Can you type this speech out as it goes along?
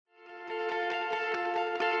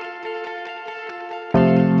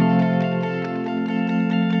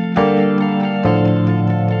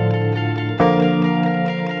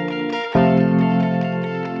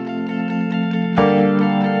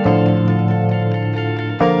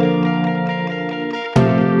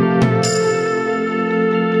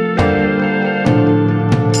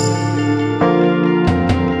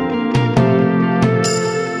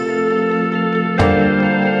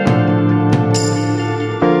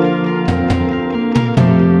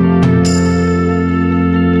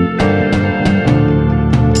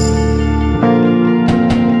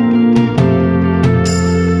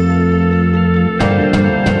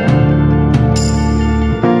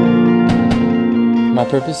My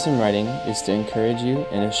purpose in writing is to encourage you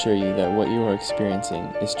and assure you that what you are experiencing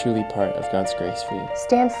is truly part of God's grace for you.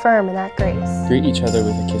 Stand firm in that grace. Greet each other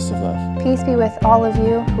with a kiss of love. Peace be with all of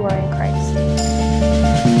you who are in Christ.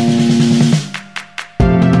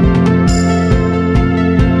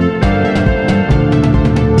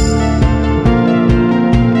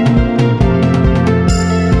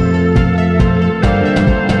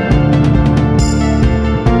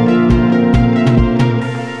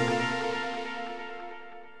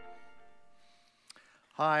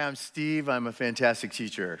 Hi, I'm Steve. I'm a fantastic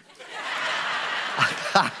teacher.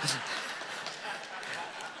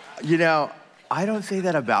 You know, I don't say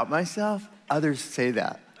that about myself. Others say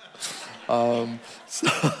that.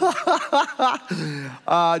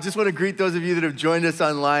 Just want to greet those of you that have joined us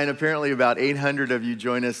online. Apparently about 800 of you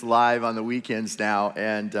join us live on the weekends now,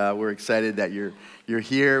 and we're excited that you're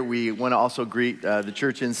here. We want to also greet the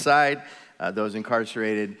church inside, those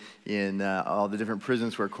incarcerated in all the different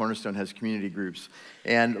prisons where Cornerstone has community groups.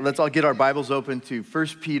 And let's all get our Bibles open to 1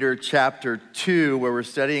 Peter chapter 2, where we're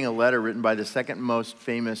studying a letter written by the second most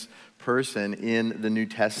famous person in the New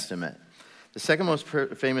Testament. The second most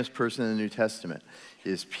famous person in the New Testament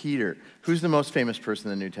is Peter. Who's the most famous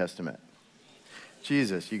person in the New Testament?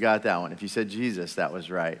 Jesus. You got that one. If you said Jesus, that was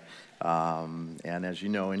right. And as you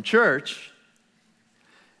know, in church,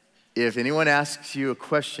 if anyone asks you a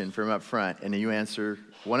question from up front and you answer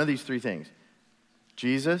one of these three things,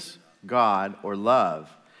 Jesus, God, or love,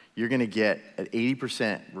 you're going to get an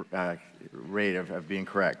 80% rate of being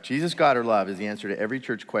correct. Jesus, God, or love is the answer to every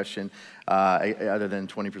church question other than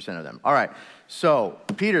 20% of them. All right, so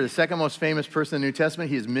Peter, the second most famous person in the New Testament,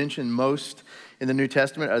 he is mentioned most in the New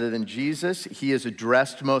Testament other than Jesus. He is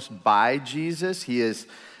addressed most by Jesus. He is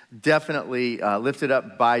definitely lifted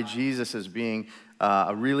up by Jesus as being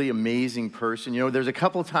a really amazing person. You know, there's a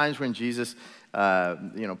couple of times when Jesus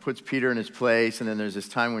puts Peter in his place, and then there's this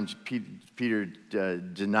time when Peter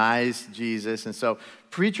denies Jesus. And so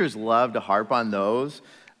preachers love to harp on those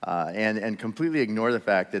and completely ignore the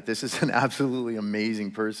fact that this is an absolutely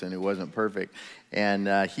amazing person who wasn't perfect.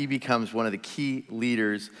 And he becomes one of the key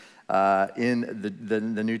leaders in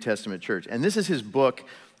the New Testament church. And this is his book,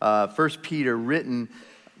 1 Peter, written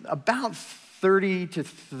about 30 to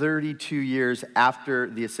 32 years after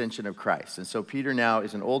the ascension of Christ. And so Peter now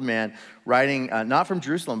is an old man writing not from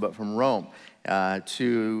Jerusalem, but from Rome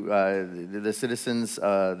to the citizens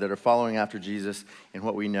that are following after Jesus in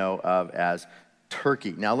what we know of as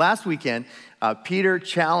Turkey. Now, last weekend, Peter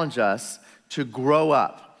challenged us to grow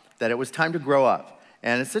up, that it was time to grow up.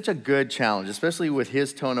 And it's such a good challenge, especially with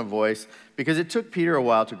his tone of voice, because it took Peter a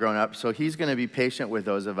while to grow up, so he's going to be patient with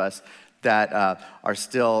those of us that are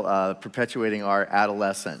still perpetuating our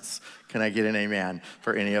adolescence. Can I get an amen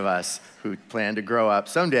for any of us who plan to grow up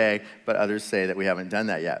someday, but others say that we haven't done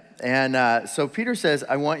that yet? And so Peter says,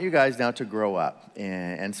 I want you guys now to grow up,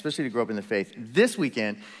 and especially to grow up in the faith. This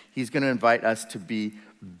weekend, he's going to invite us to be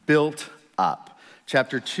built up.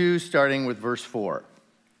 Chapter 2, starting with verse 4.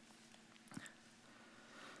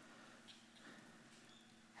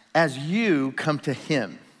 As you come to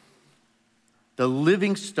him, the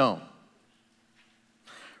living stone,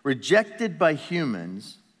 rejected by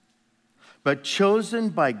humans, but chosen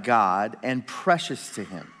by God and precious to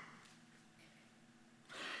him.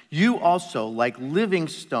 You also, like living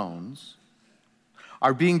stones,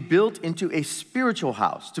 are being built into a spiritual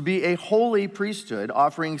house to be a holy priesthood,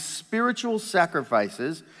 offering spiritual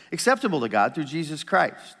sacrifices acceptable to God through Jesus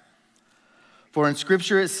Christ. For in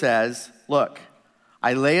Scripture it says, look,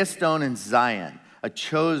 I lay a stone in Zion, a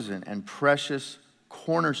chosen and precious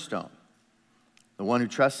cornerstone. The one who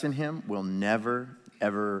trusts in him will never,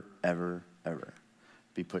 ever, ever, ever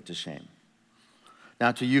be put to shame.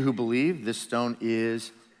 Now, to you who believe, this stone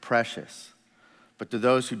is precious. But to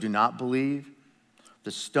those who do not believe,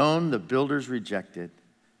 the stone the builders rejected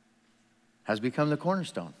has become the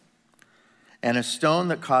cornerstone, and a stone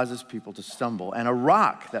that causes people to stumble, and a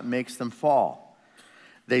rock that makes them fall.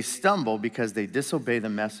 They stumble because they disobey the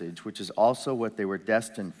message, which is also what they were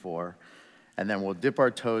destined for. And then we'll dip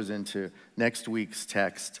our toes into next week's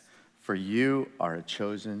text. For you are a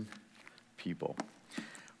chosen people.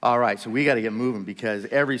 All right, so we got to get moving because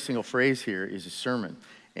every single phrase here is a sermon.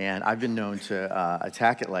 And I've been known to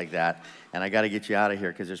attack it like that. And I got to get you out of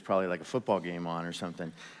here because there's probably like a football game on or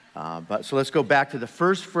something. So let's go back to the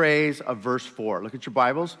first phrase of verse 4. Look at your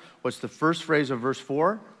Bibles. What's the first phrase of verse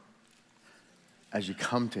 4? As you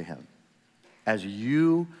come to him. As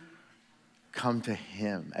you come to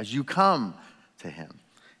him. As you come to him.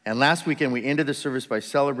 And last weekend we ended the service by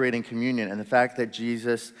celebrating communion and the fact that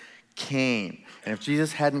Jesus came. And if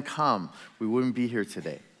Jesus hadn't come, we wouldn't be here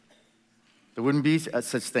today. There wouldn't be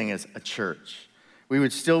such thing as a church. We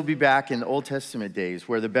would still be back in the Old Testament days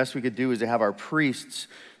where the best we could do is to have our priests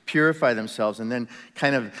purify themselves and then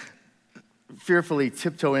kind of fearfully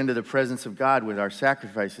tiptoe into the presence of God with our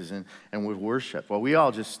sacrifices and with worship. Well, we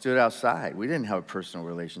all just stood outside. We didn't have a personal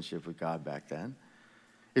relationship with God back then.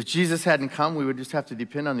 If Jesus hadn't come, we would just have to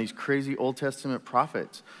depend on these crazy Old Testament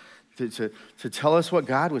prophets to tell us what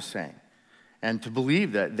God was saying and to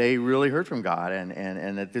believe that they really heard from God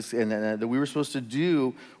and that we were supposed to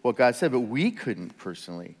do what God said, but we couldn't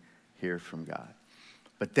personally hear from God.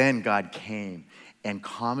 But then God came and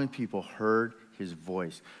common people heard his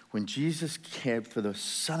voice. When Jesus came, for the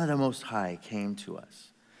Son of the Most High came to us,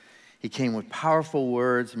 he came with powerful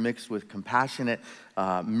words mixed with compassionate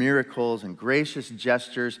miracles and gracious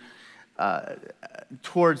gestures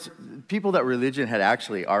towards people that religion had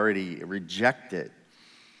actually already rejected.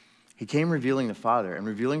 He came revealing the Father and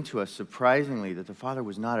revealing to us surprisingly that the Father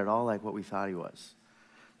was not at all like what we thought he was.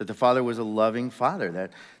 That the Father was a loving Father.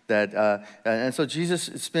 And so Jesus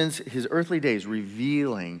spends his earthly days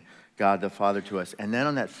revealing God the Father to us. And then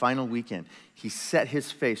on that final weekend, he set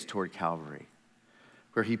his face toward Calvary,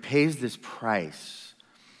 where he pays this price,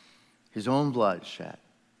 his own blood shed,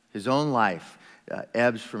 his own life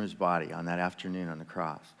ebbs from his body on that afternoon on the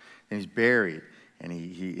cross. And he's buried, and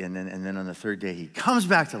then on the third day, he comes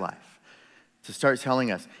back to life to start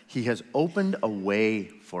telling us he has opened a way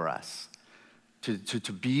for us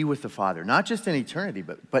to be with the Father, not just in eternity,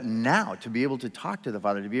 but now, to be able to talk to the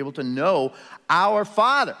Father, to be able to know our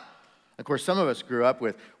Father. Of course, some of us grew up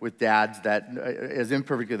with dads that, as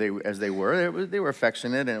imperfect as they were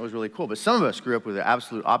affectionate, and it was really cool. But some of us grew up with the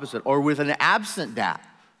absolute opposite, or with an absent dad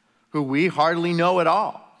who we hardly know at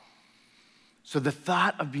all. So the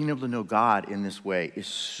thought of being able to know God in this way is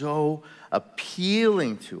so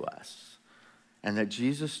appealing to us. And that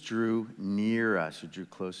Jesus drew near us, or drew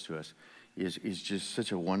close to us, is just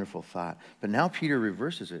such a wonderful thought. But now Peter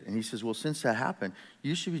reverses it, and he says, well, since that happened,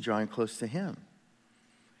 you should be drawing close to him.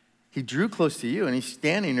 He drew close to you, and he's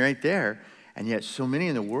standing right there, and yet so many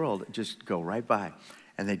in the world just go right by.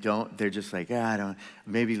 And they're just like, I don't,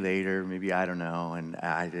 maybe later, maybe I don't know. And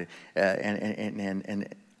I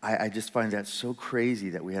just find that so crazy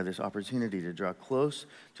that we have this opportunity to draw close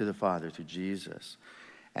to the Father through Jesus.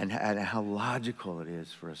 And how logical it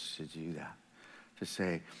is for us to do that. To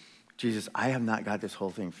say, Jesus, I have not got this whole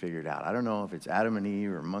thing figured out. I don't know if it's Adam and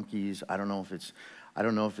Eve or monkeys. I don't know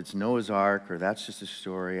if it's Noah's Ark or that's just a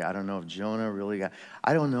story. I don't know if Jonah really got,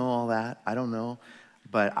 I don't know all that. I don't know.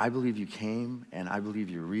 But I believe you came, and I believe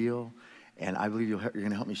you're real, and I believe you're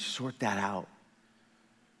going to help me sort that out.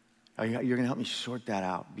 You're going to help me sort that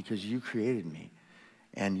out because you created me,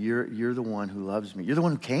 and you're the one who loves me. You're the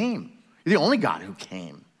one who came. You're the only God who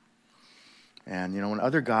came. And, when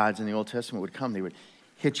other gods in the Old Testament would come, they would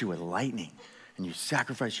hit you with lightning, and you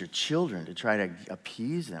sacrifice your children to try to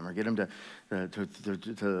appease them or get them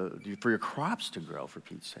for your crops to grow, for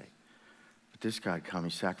Pete's sake. But this God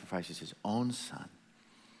comes, he sacrifices his own son.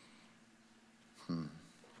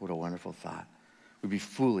 What a wonderful thought. We'd be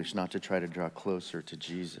foolish not to try to draw closer to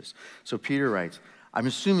Jesus. So Peter writes, I'm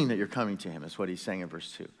assuming that you're coming to him, is what he's saying in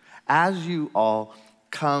verse 2. As you all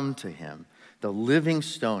come to him, the living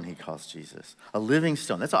stone, he calls Jesus. A living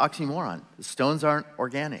stone. That's an oxymoron. The stones aren't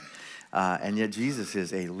organic. And yet Jesus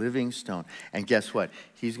is a living stone. And guess what?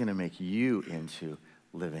 He's going to make you into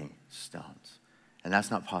living stones. And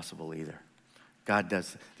that's not possible either. God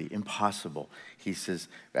does the impossible. He says,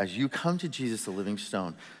 as you come to Jesus, the living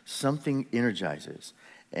stone, something energizes.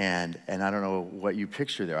 And I don't know what you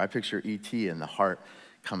picture there. I picture E.T. and the heart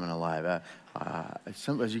coming alive.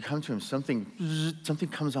 As you come to him, something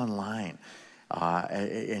comes online.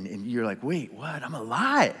 And you're like, wait, what? I'm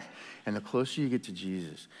alive. And the closer you get to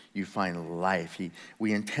Jesus, you find life.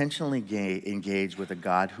 We intentionally engage with a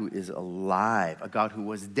God who is alive, a God who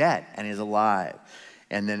was dead and is alive.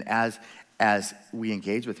 And then as we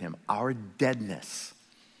engage with him, our deadness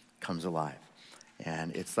comes alive.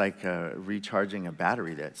 And it's like recharging a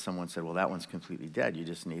battery that someone said, well, that one's completely dead. You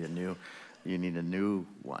just need a new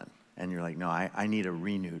one. And you're like, no, I need a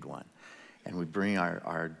renewed one. And we bring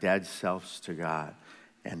our dead selves to God.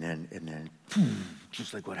 And then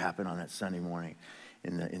just like what happened on that Sunday morning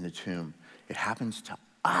in the tomb, it happens to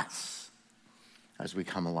us as we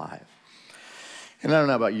come alive. And I don't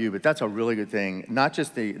know about you, but that's a really good thing. Not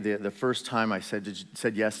just the first time I said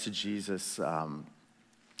yes to Jesus,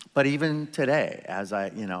 but even today, as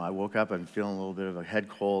I woke up, I'm feeling a little bit of a head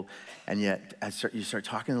cold, and yet you start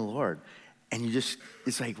talking to the Lord, and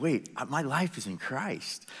it's like, wait, my life is in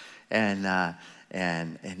Christ, and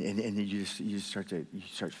you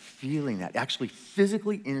start feeling that, actually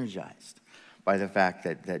physically energized by the fact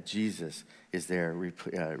that Jesus is there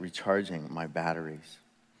recharging my batteries.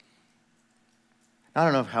 I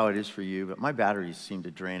don't know how it is for you, but my batteries seem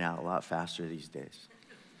to drain out a lot faster these days.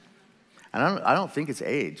 And I don't think it's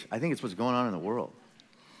age. I think it's what's going on in the world.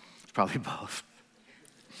 It's probably both.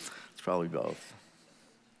 It's probably both.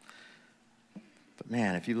 But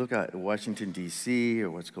man, if you look at Washington, D.C., or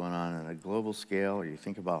what's going on a global scale, or you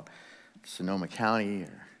think about Sonoma County,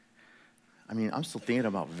 I'm still thinking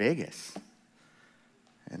about Vegas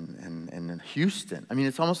and Houston.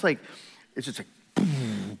 It's almost like, it's just like,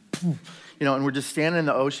 and we're just standing in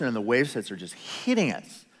the ocean and the wave sets are just hitting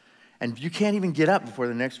us. And you can't even get up before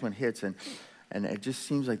the next one hits. And it just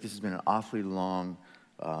seems like this has been an awfully long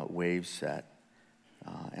wave set.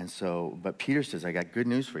 But Peter says, I got good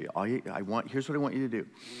news for you. Here's what I want you to do.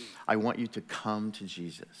 I want you to come to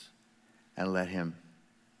Jesus and let him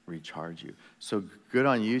recharge you. So good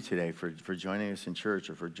on you today for joining us in church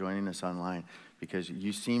or for joining us online, because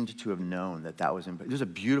you seemed to have known that was important. It was a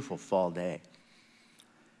beautiful fall day.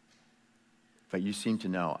 But you seem to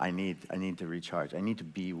know, I need to recharge. I need to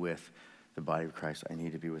be with the body of Christ. I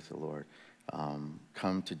need to be with the Lord.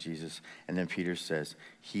 Come to Jesus. And then Peter says,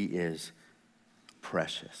 he is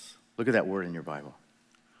precious. Look at that word in your Bible.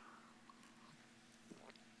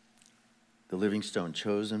 The living stone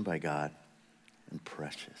chosen by God and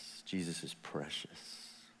precious. Jesus is precious.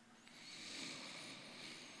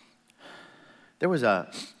 There was a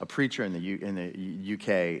preacher in the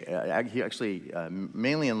UK, he actually,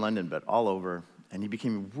 mainly in London, but all over, and he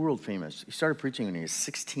became world famous. He started preaching when he was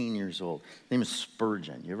 16 years old. His name is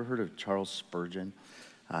Spurgeon. You ever heard of Charles Spurgeon?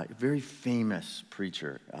 A very famous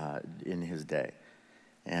preacher in his day.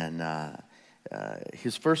 And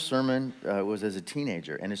his first sermon was as a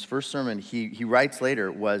teenager, and his first sermon, he writes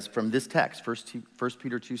later, was from this text, 1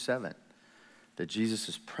 Peter 2:7, that Jesus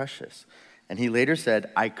is precious. And he later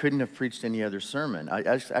said, I couldn't have preached any other sermon.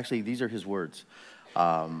 Actually, these are his words.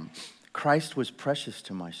 Christ was precious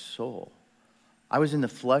to my soul. I was in the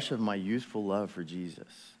flush of my youthful love for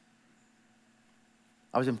Jesus.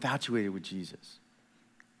 I was infatuated with Jesus.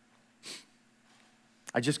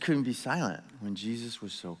 I just couldn't be silent when Jesus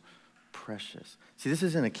was so precious. See, this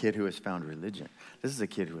isn't a kid who has found religion. This is a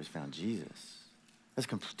kid who has found Jesus. That's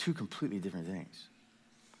two completely different things.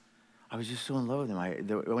 I was just so in love with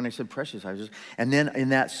him. When I said precious, and then in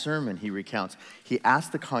that sermon he recounts, he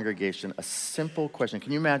asked the congregation a simple question.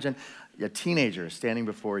 Can you imagine a teenager standing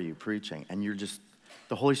before you preaching, and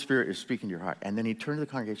the Holy Spirit is speaking to your heart, and then he turned to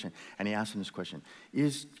the congregation and he asked them this question,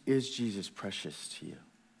 is Jesus precious to you?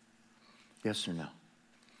 Yes or no?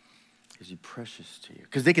 Is he precious to you?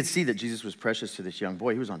 Because they could see that Jesus was precious to this young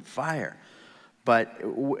boy. He was on fire. But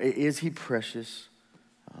is he precious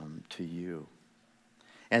to you?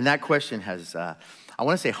 And that question has, I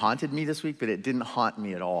want to say haunted me this week, but it didn't haunt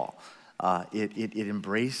me at all. It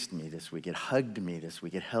embraced me this week. It hugged me this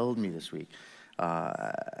week. It held me this week.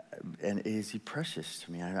 And is he precious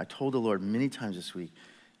to me? I told the Lord many times this week,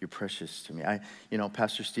 you're precious to me.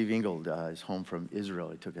 Pastor Steve Ingold is home from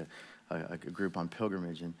Israel. He took a group on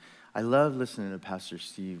pilgrimage. And I love listening to Pastor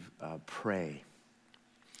Steve pray.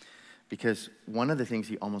 Because one of the things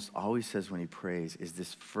he almost always says when he prays is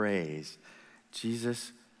this phrase,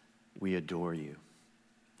 Jesus, we adore you.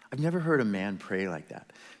 I've never heard a man pray like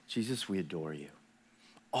that. Jesus, we adore you.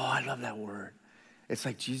 Oh, I love that word. It's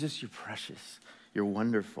like, Jesus, you're precious. You're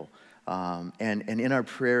wonderful. And in our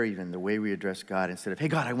prayer even, the way we address God, instead of, hey,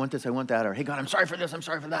 God, I want this, I want that, or hey, God, I'm sorry for this, I'm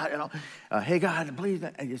sorry for that, hey, God, please,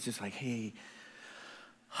 it's just like, hey,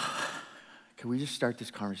 can we just start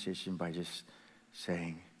this conversation by just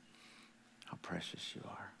saying how precious you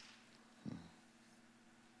are?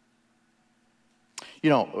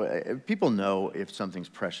 People know if something's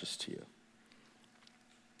precious to you.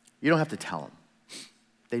 You don't have to tell them.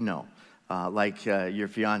 They know. Like your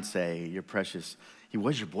fiance, your precious, he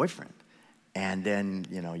was your boyfriend. And then,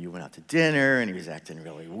 you went out to dinner and he was acting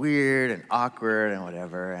really weird and awkward and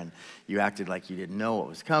whatever. And you acted like you didn't know what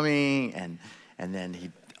was coming. And then he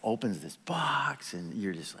opens this box and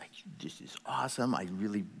you're just like, this is awesome. I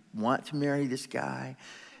really want to marry this guy.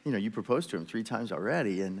 You proposed to him 3 times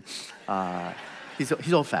already. And he's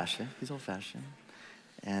old-fashioned. He's old-fashioned.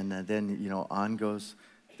 And then, on goes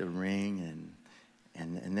the ring.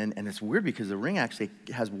 And it's weird because the ring actually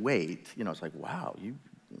has weight. It's like, wow,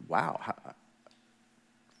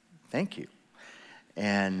 thank you.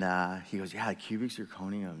 And he goes, yeah, the cubic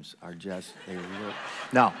zirconiums are just,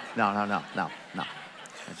 no.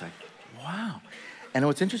 It's like, wow. And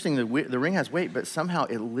what's interesting, the ring has weight, but somehow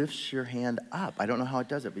it lifts your hand up. I don't know how it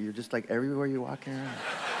does it, but you're just like everywhere you're walking around.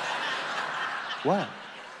 What?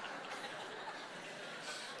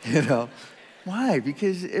 Why?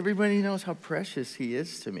 Because everybody knows how precious he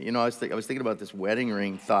is to me. You know, I was thinking about this wedding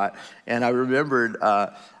ring thought, and I remembered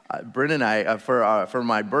Bryn and I, for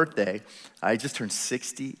my birthday, I just turned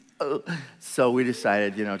 60. So we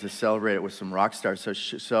decided, to celebrate it with some rock stars.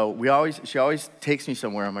 So she always takes me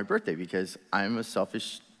somewhere on my birthday because I'm a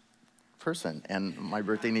selfish person, and my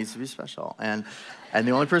birthday needs to be special. And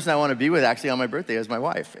the only person I want to be with actually on my birthday is my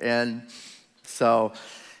wife. And so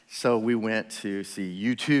we went to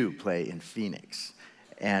see U2 play in Phoenix.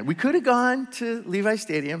 And we could have gone to Levi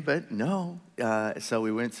Stadium, but no. So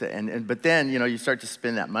we went to, but then, you start to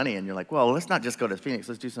spend that money and you're like, well, let's not just go to Phoenix,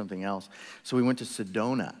 let's do something else. So we went to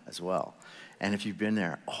Sedona as well. And if you've been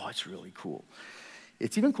there, it's really cool.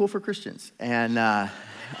 It's even cool for Christians. And,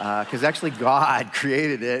 because actually God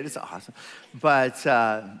created it, it's awesome. But,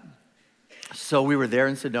 so we were there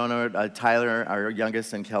in Sedona. Tyler, our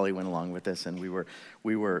youngest, and Kelly went along with us, and we were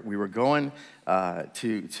going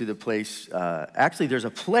to the place. Actually, there's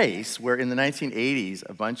a place where in the 1980s,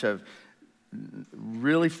 a bunch of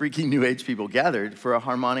really freaky New Age people gathered for a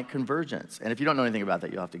harmonic convergence. And if you don't know anything about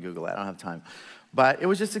that, you'll have to Google it. I don't have time. But it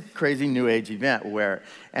was just a crazy New Age event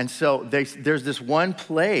and so there's this one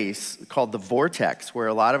place called the Vortex where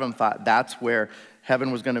a lot of them thought that's where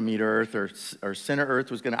heaven was going to meet earth or center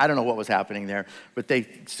earth was going to, I don't know what was happening there, but they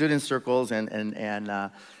stood in circles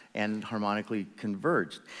and harmonically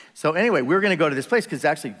converged. So anyway, we were going to go to this place because it's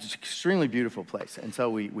actually an extremely beautiful place. And so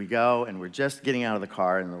we go, and we're just getting out of the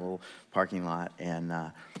car in the little parking lot, and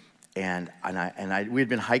we had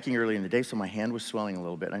been hiking early in the day, so my hand was swelling a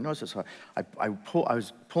little bit. And I noticed this, so I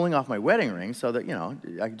was pulling off my wedding ring so that,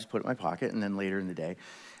 I could just put it in my pocket, and then later in the day,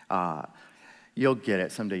 you'll get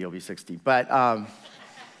it. Someday you'll be 60. But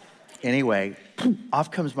anyway, off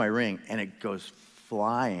comes my ring, and it goes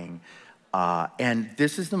flying. And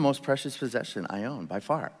this is the most precious possession I own by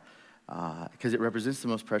far, because it represents the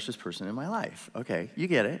most precious person in my life. Okay, you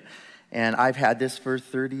get it. And I've had this for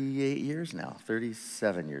 38 years now,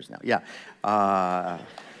 37 years now. Yeah.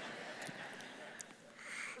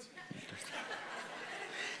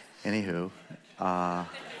 Anywho,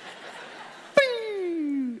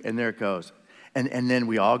 and there it goes. And then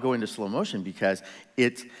we all go into slow motion because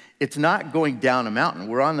it's not going down a mountain.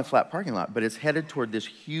 We're on the flat parking lot, but it's headed toward this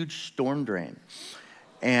huge storm drain.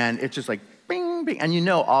 And it's just like, bing, bing. And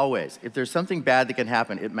always, if there's something bad that can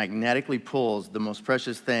happen, it magnetically pulls the most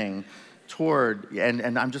precious thing toward,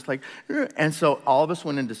 and I'm just like, and so all of us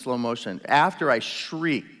went into slow motion. After I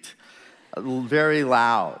shrieked very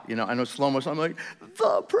loud, I know slow motion, I'm like,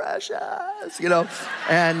 the precious,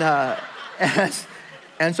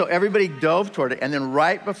 and so everybody dove toward it, and then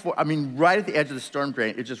right at the edge of the storm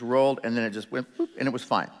drain, it just rolled, and then it just went, boop, and it was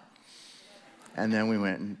fine. And then we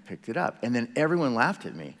went and picked it up, and then everyone laughed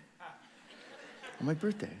at me on my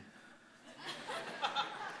birthday.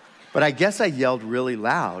 But I guess I yelled really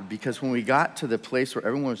loud because when we got to the place where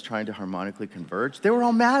everyone was trying to harmonically converge, they were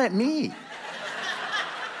all mad at me.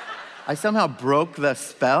 I somehow broke the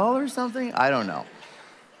spell or something? I don't know.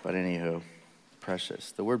 But anywho,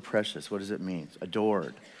 precious. The word precious, what does it mean?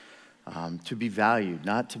 Adored. To be valued,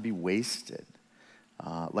 not to be wasted.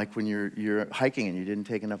 Like when you're hiking and you didn't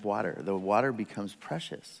take enough water. The water becomes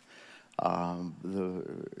precious.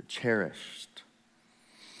 Cherished.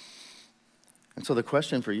 And so the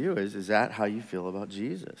question for you is that how you feel about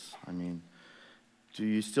Jesus? I mean, do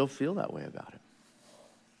you still feel that way about him?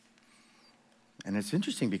 And it's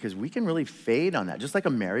interesting because we can really fade on that. Just like a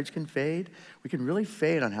marriage can fade, we can really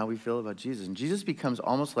fade on how we feel about Jesus. And Jesus becomes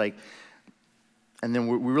almost like, and then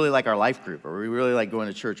we really like our life group, or we really like going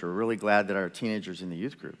to church, or we're really glad that our teenagers in the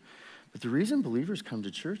youth group. But the reason believers come to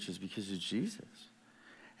church is because of Jesus.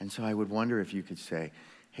 And so I would wonder if you could say,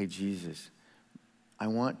 hey, Jesus, I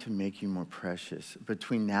want to make you more precious.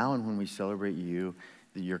 Between now and when we celebrate you,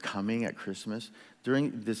 that you're coming at Christmas,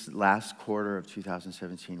 during this last quarter of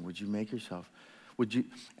 2017,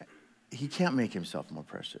 he can't make himself more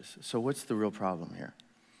precious. So what's the real problem here?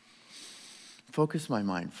 Focus my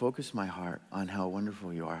mind, focus my heart on how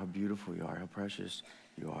wonderful you are, how beautiful you are, how precious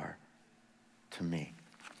you are to me.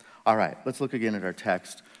 All right, let's look again at our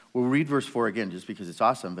text. We'll read verse 4 again just because it's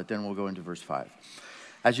awesome, but then we'll go into verse 5.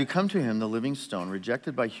 As you come to him, the living stone,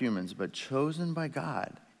 rejected by humans, but chosen by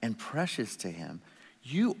God and precious to him,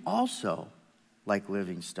 you also, like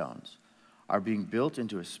living stones, are being built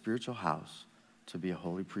into a spiritual house to be a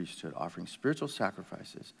holy priesthood, offering spiritual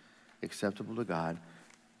sacrifices acceptable to God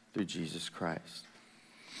through Jesus Christ.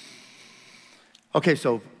 Okay,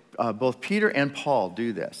 so both Peter and Paul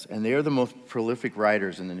do this, and they are the most prolific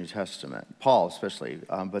writers in the New Testament, Paul especially,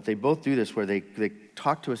 but they both do this where they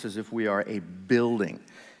talk to us as if we are a building.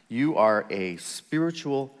 You are a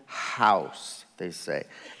spiritual house, they say.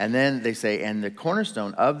 And then they say, and the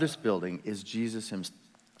cornerstone of this building is Jesus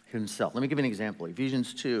himself. Let me give you an example.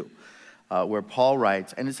 Ephesians 2, where Paul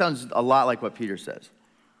writes, and it sounds a lot like what Peter says.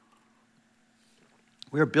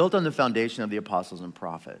 We are built on the foundation of the apostles and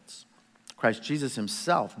prophets, Christ Jesus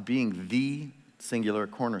himself being the singular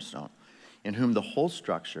cornerstone, in whom the whole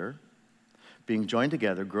structure, being joined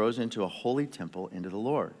together, grows into a holy temple into the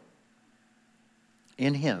Lord.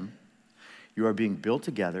 In him, you are being built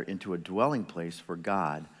together into a dwelling place for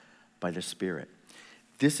God by the Spirit.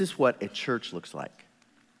 This is what a church looks like.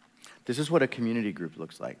 This is what a community group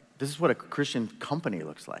looks like. This is what a Christian company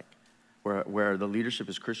looks like, where the leadership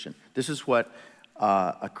is Christian. This is what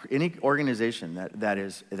any organization that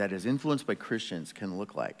is influenced by Christians can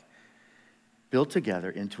look like. Built together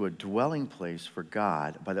into a dwelling place for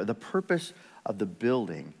God. By the purpose of the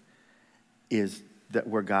building is that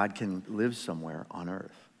where God can live somewhere on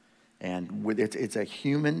earth. And it's a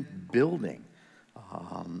human building.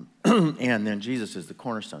 And then Jesus is the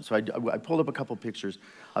cornerstone. So I pulled up a couple pictures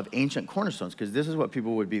of ancient cornerstones, because this is what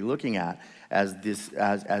people would be looking at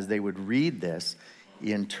as they would read this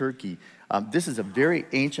in Turkey. This is a very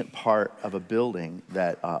ancient part of a building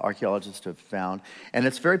that archaeologists have found. And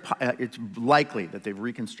it's likely that they've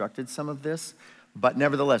reconstructed some of this. But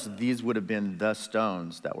nevertheless, these would have been the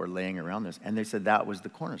stones that were laying around this. And they said that was the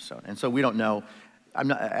cornerstone. And so we don't know.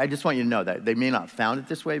 I just want you to know that they may not have found it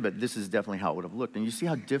this way, but this is definitely how it would have looked. And you see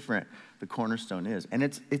how different the cornerstone is. And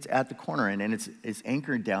it's at the corner, and it's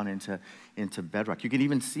anchored down into bedrock. You can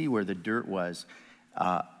even see where the dirt was.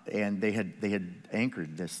 And they had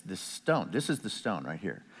anchored this stone. This is the stone right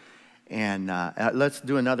here. And let's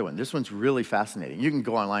do another one. This one's really fascinating. You can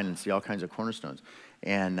go online and see all kinds of cornerstones.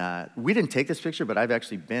 And we didn't take this picture, but I've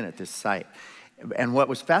actually been at this site. And what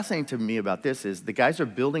was fascinating to me about this is the guys are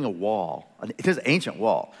building a wall. It is an ancient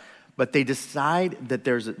wall. But they decide that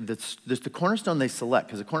there's the cornerstone they select,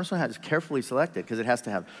 because the cornerstone is carefully selected, because it has to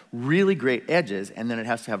have really great edges, and then it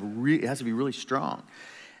has to be really strong.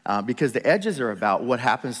 Because the edges are about what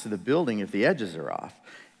happens to the building if the edges are off.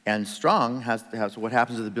 And strong has what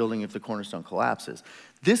happens to the building if the cornerstone collapses.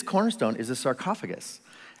 This cornerstone is a sarcophagus.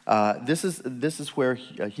 This is where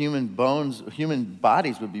human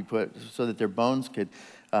bodies would be put so that their bones could,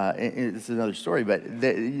 it's another story, but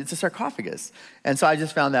it's a sarcophagus. And so I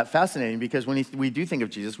just found that fascinating, because when we do think of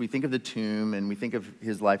Jesus, we think of the tomb and we think of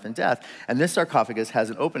his life and death. And this sarcophagus has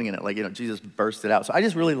an opening in it, like, Jesus burst it out. So I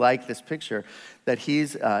just really like this picture that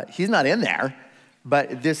he's not in there,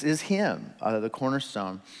 but this is him, the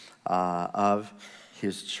cornerstone of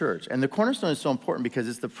his church. And the cornerstone is so important because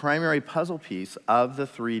it's the primary puzzle piece of the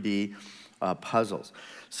 3D puzzles.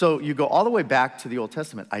 So you go all the way back to the Old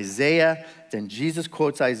Testament. Isaiah, then Jesus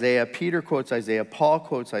quotes Isaiah, Peter quotes Isaiah, Paul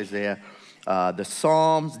quotes Isaiah, the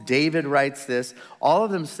Psalms, David writes this. All of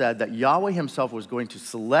them said that Yahweh himself was going to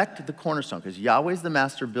select the cornerstone, because Yahweh is the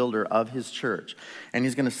master builder of his church. And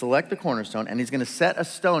he's going to select the cornerstone, and he's going to set a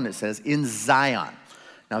stone, it says, in Zion.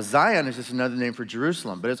 Now, Zion is just another name for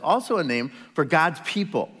Jerusalem, but it's also a name for God's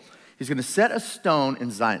people. He's going to set a stone in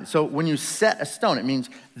Zion. So when you set a stone, it means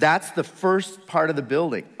that's the first part of the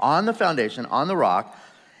building, on the foundation, on the rock,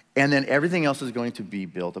 and then everything else is going to be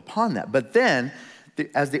built upon that. But then,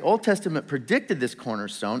 as the Old Testament predicted this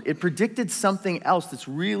cornerstone, it predicted something else that's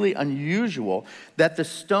really unusual, that the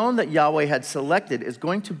stone that Yahweh had selected is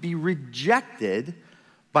going to be rejected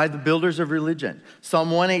by the builders of religion. Psalm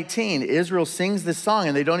 118, Israel sings this song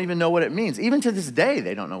and they don't even know what it means. Even to this day,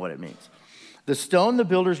 they don't know what it means. The stone the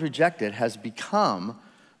builders rejected has become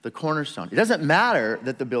the cornerstone. It doesn't matter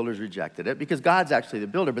that the builders rejected it, because God's actually the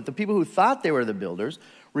builder, but the people who thought they were the builders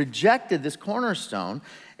rejected this cornerstone,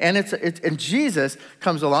 and Jesus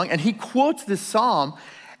comes along and he quotes this psalm,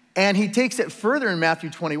 and he takes it further in Matthew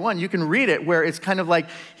 21. You can read it, where it's kind of like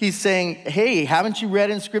he's saying, hey, haven't you read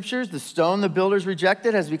in scriptures, the stone the builders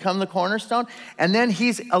rejected has become the cornerstone? And then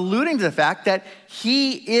he's alluding to the fact that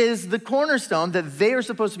he is the cornerstone that they are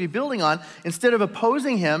supposed to be building on, instead of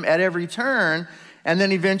opposing him at every turn and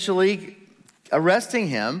then eventually arresting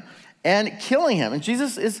him and killing him. And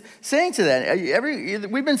Jesus is saying to that,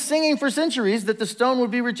 we've been singing for centuries that the stone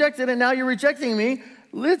would be rejected, and now you're rejecting me.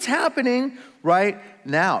 It's happening right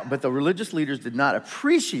now. But the religious leaders did not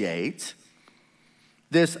appreciate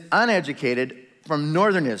this uneducated, from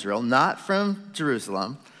northern Israel, not from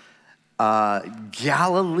Jerusalem,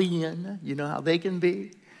 Galilean, you know how they can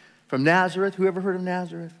be, from Nazareth. Who ever heard of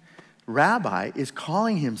Nazareth? Rabbi is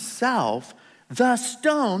calling himself the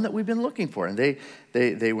stone that we've been looking for. And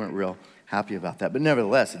they weren't real happy about that. But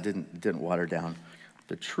nevertheless, it didn't water down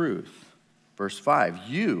the truth. Verse 5,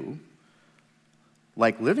 you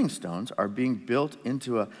like living stones, are being built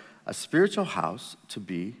into a spiritual house to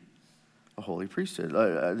be a holy priesthood.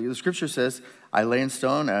 The scripture says, I lay in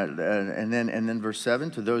stone, and then verse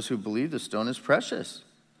 7, to those who believe, the stone is precious.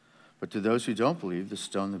 But to those who don't believe, the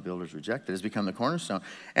stone the builders rejected has become the cornerstone,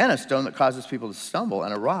 and a stone that causes people to stumble,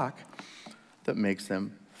 and a rock that makes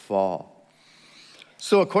them fall.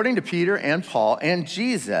 So according to Peter and Paul and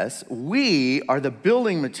Jesus, we are the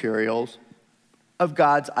building materials of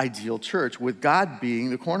God's ideal church, with God being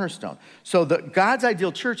the cornerstone. So God's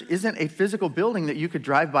ideal church isn't a physical building that you could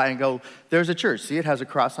drive by and go, there's a church. See, it has a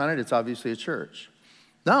cross on it. It's obviously a church.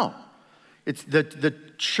 No. It's the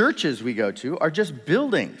churches we go to are just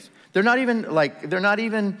buildings. They're not even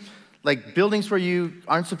like buildings where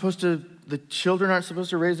the children aren't supposed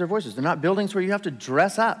to raise their voices. They're not buildings where you have to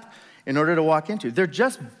dress up in order to walk into. They're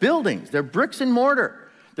just buildings. They're bricks and mortar.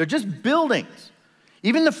 They're just buildings.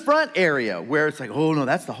 Even the front area where it's like, oh no,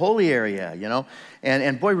 that's the holy area, you know?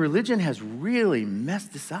 And boy, religion has really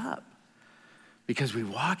messed this up, because we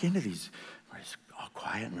walk into these, where it's all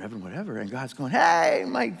quiet and reverent, whatever, and God's going, hey,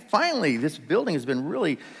 finally, this building has been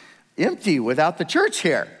really empty without the church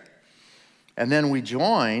here. And then we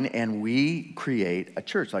join and we create a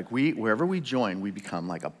church. Like wherever we join, we become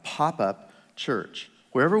like a pop-up church.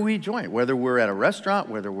 Wherever we join, whether we're at a restaurant,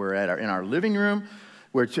 whether we're in our living room,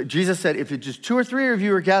 where Jesus said, if it's just 2 or 3 of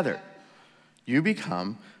you are gathered, you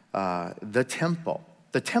become the temple.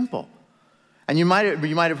 The temple. And you might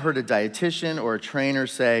have heard a dietitian or a trainer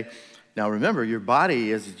say, now remember, your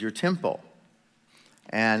body is your temple.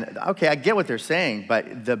 And okay, I get what they're saying,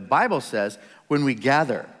 but the Bible says when we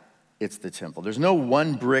gather, it's the temple. There's no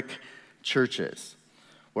one brick churches.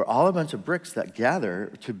 We're all a bunch of bricks that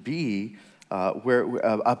gather to be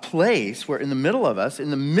a place where in the middle of us, in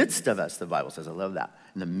the midst of us, the Bible says, I love that,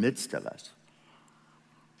 in the midst of us,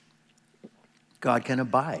 God can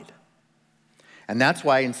abide. And that's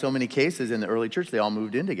why in so many cases in the early church, they all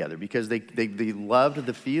moved in together, because they loved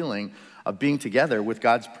the feeling of being together with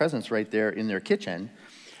God's presence right there in their kitchen.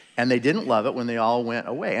 And they didn't love it when they all went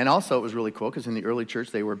away. And also it was really cool because in the early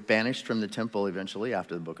church, they were banished from the temple eventually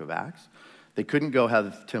after the book of Acts. They couldn't go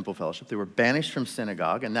have temple fellowship. They were banished from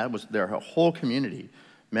synagogue, and that was their whole community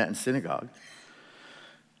met in synagogue.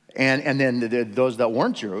 And then those that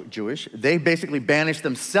weren't Jewish, they basically banished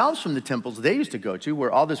themselves from the temples they used to go to,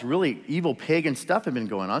 where all this really evil pagan stuff had been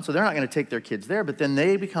going on. So they're not going to take their kids there, but then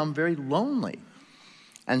they become very lonely.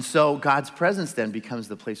 And so God's presence then becomes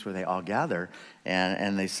the place where they all gather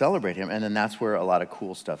and they celebrate him. And then that's where a lot of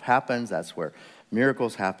cool stuff happens. That's where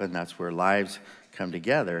miracles happen. That's where lives come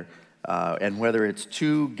together. And whether it's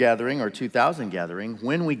 2 gathering or 2,000 gathering,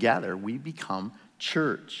 when we gather, we become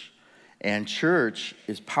church. And church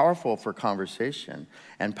is powerful for conversation,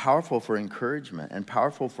 and powerful for encouragement, and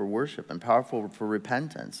powerful for worship, and powerful for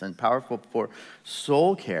repentance, and powerful for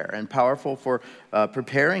soul care, and powerful for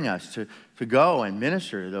preparing us to go and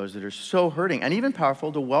minister to those that are so hurting, and even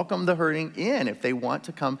powerful to welcome the hurting in if they want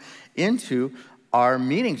to come into our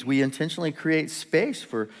meetings. We intentionally create space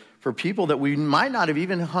for people that we might not have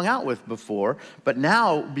even hung out with before, but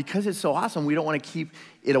now, because it's so awesome, we don't want to keep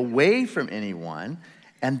it away from anyone.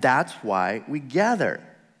 And that's why we gather.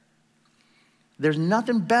 There's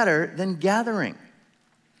nothing better than gathering.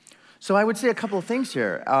 So I would say a couple of things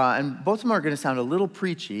here, and both of them are going to sound a little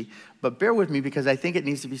preachy, but bear with me because I think it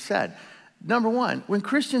needs to be said. Number one, when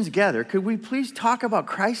Christians gather, could we please talk about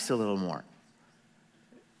Christ a little more?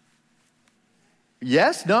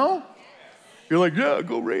 Yes? No? You're like, yeah,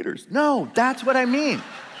 go Raiders. No, that's what I mean.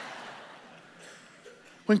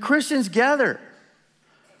 When Christians gather,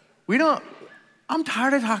 I'm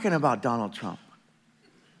tired of talking about Donald Trump.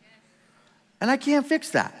 And I can't fix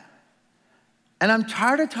that. And I'm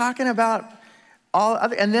tired of talking about all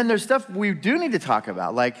other, and then there's stuff we do need to talk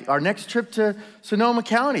about, like our next trip to Sonoma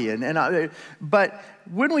County. But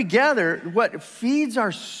when we gather, what feeds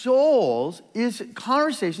our souls is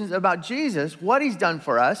conversations about Jesus, what he's done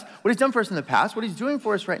for us, what he's done for us in the past, what he's doing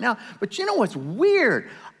for us right now. But you know what's weird?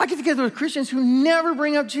 I get together with Christians who never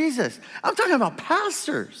bring up Jesus. I'm talking about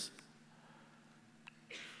pastors.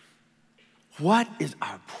 What is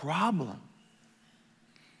our problem?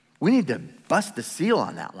 We need to bust the seal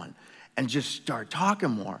on that one and just start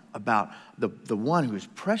talking more about the one who is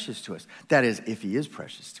precious to us. That is, if he is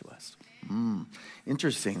precious to us.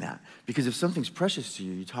 Interesting that. Because if something's precious to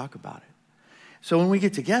you, you talk about it. So when we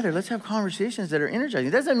get together, let's have conversations that are energizing.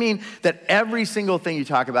 It doesn't mean that every single thing you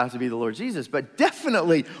talk about has to be the Lord Jesus, but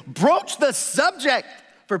definitely broach the subject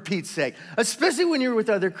for Pete's sake, especially when you're with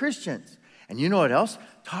other Christians. And you know what else?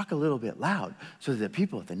 Talk a little bit loud so that the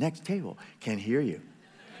people at the next table can hear you.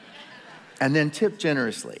 And then tip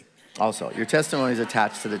generously. Also, your testimony is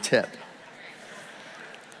attached to the tip.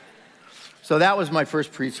 So that was my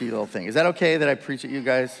first preachy little thing. Is that okay that I preach at you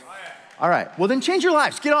guys? All right. Well, then change your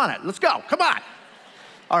lives. Get on it. Let's go. Come on.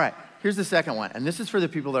 All right. Here's the second one. And this is for the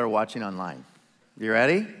people that are watching online. You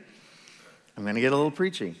ready? I'm going to get a little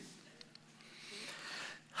preachy.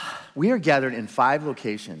 We are gathered in 5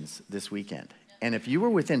 locations this weekend. And if you were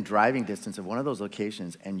within driving distance of one of those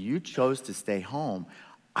locations and you chose to stay home,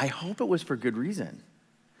 I hope it was for good reason.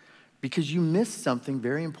 Because you missed something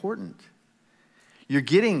very important. You're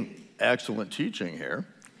getting excellent teaching here.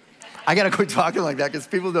 I got to quit talking like that because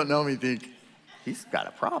people don't know me think, he's got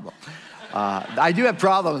a problem. I do have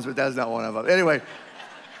problems, but that's not one of them. Anyway,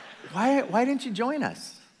 why didn't you join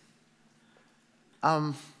us?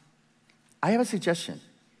 I have a suggestion.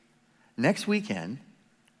 Next weekend,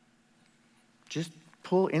 just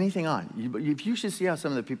pull anything on. You should see how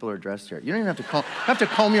some of the people are dressed here. You don't even have to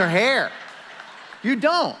comb your hair. You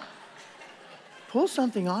don't. Pull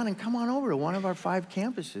something on and come on over to one of our 5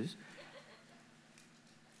 campuses.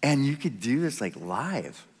 And you could do this like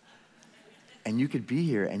live. And you could be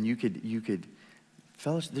here and you could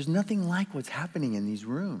fellowship. There's nothing like what's happening in these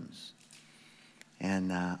rooms.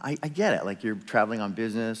 And I get it, like you're traveling on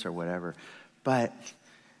business or whatever. But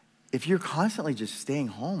if you're constantly just staying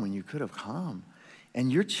home when you could have come,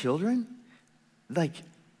 and your children, like,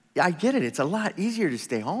 I get it, it's a lot easier to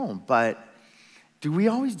stay home, but do we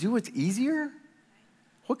always do what's easier?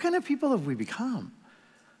 What kind of people have we become?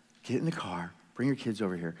 Get in the car, bring your kids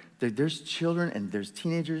over here. There's children and there's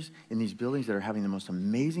teenagers in these buildings that are having the most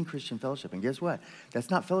amazing Christian fellowship. And guess what? That's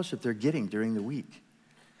not fellowship they're getting during the week.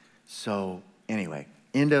 So anyway,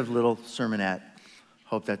 end of little sermonette.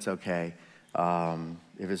 Hope that's okay.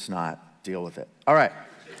 If it's not, deal with it. All right.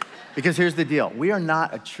 Because here's the deal. We are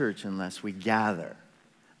not a church unless we gather.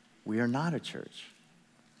 We are not a church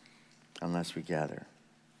unless we gather.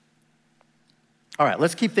 All right,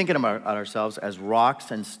 let's keep thinking about ourselves as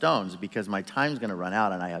rocks and stones because my time's going to run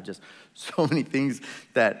out and I have just so many things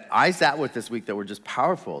that I sat with this week that were just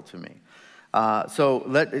powerful to me.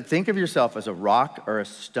 Think of yourself as a rock or a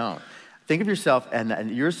stone. Think of yourself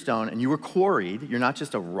and you're a stone and you were quarried. You're not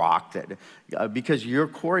just a rock because you're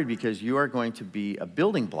quarried because you are going to be a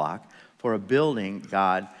building block for a building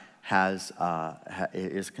God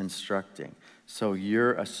is constructing. So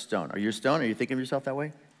you're a stone. Are you a stone? Are you thinking of yourself that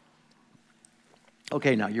way?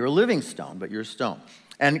 Okay, now you're a living stone, but you're a stone.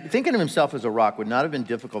 And thinking of himself as a rock would not have been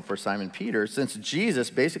difficult for Simon Peter since Jesus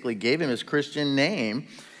basically gave him his Christian name.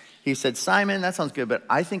 He said, Simon, that sounds good, but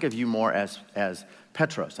I think of you more as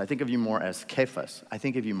Petros. I think of you more as Cephas. I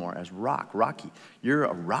think of you more as Rocky. You're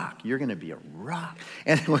a rock. You're going to be a rock.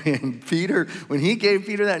 And when he gave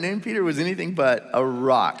Peter that name, Peter was anything but a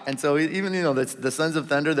rock. And so even, the sons of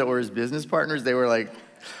thunder that were his business partners, they were like,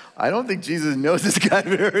 I don't think Jesus knows this guy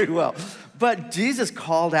very well. But Jesus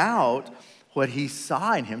called out what he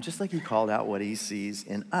saw in him, just like he called out what he sees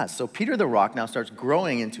in us. So Peter the rock now starts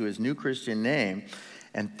growing into his new Christian name.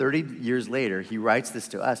 And 30 years later, he writes this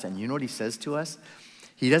to us. And you know what he says to us?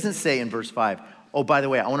 He doesn't say in verse 5, oh, by the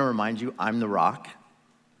way, I want to remind you, I'm the rock.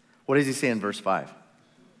 What does he say in verse 5?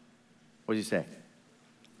 What does he say?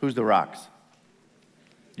 Who's the rocks?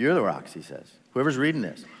 You're the rocks, he says. Whoever's reading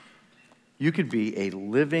this. You could be a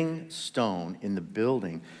living stone in the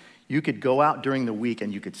building. You could go out during the week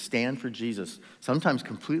and you could stand for Jesus, sometimes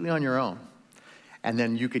completely on your own. And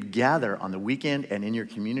then you could gather on the weekend and in your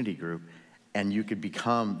community group and you could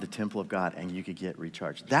become the temple of God and you could get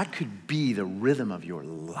recharged. That could be the rhythm of your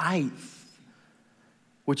life,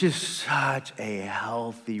 which is such a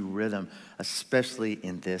healthy rhythm, especially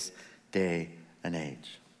in this day and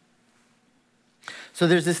age. So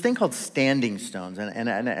there's this thing called standing stones, and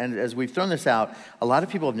as we've thrown this out, a lot of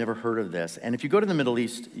people have never heard of this. And if you go to the Middle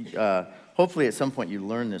East, hopefully at some point you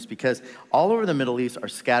learn this, because all over the Middle East are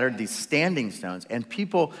scattered these standing stones, and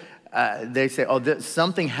people, they say,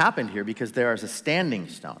 something happened here because there is a standing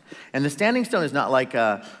stone. And the standing stone is not like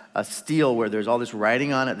a steel where there's all this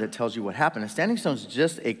writing on it that tells you what happened. A standing stone is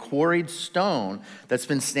just a quarried stone that's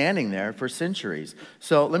been standing there for centuries.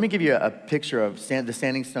 So let me give you a picture of the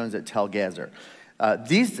standing stones at Tel Gezer.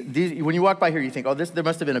 These, when you walk by here, you think, there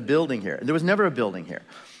must have been a building here. There was never a building here.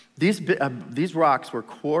 These rocks were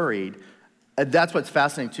quarried. That's what's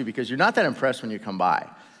fascinating, too, because you're not that impressed when you come by.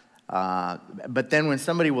 But then when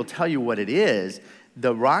somebody will tell you what it is,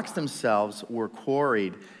 the rocks themselves were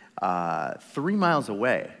quarried 3 miles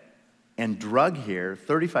away and drug here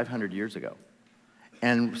 3,500 years ago.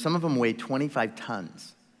 And some of them weigh 25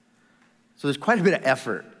 tons. So there's quite a bit of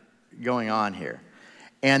effort going on here.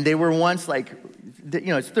 And they were once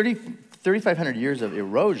it's 3,500 years of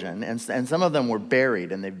erosion, and some of them were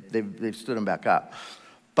buried, and they've stood them back up.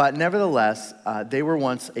 But nevertheless, they were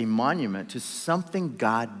once a monument to something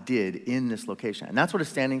God did in this location. And that's what a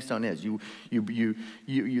standing stone is.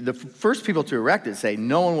 The first people to erect it say,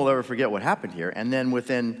 no one will ever forget what happened here. And then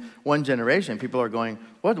within one generation, people are going,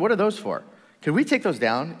 what are those for? Could we take those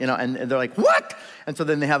down? And they're like, what? And so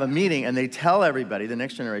then they have a meeting and they tell everybody, the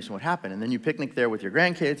next generation, what happened. And then you picnic there with your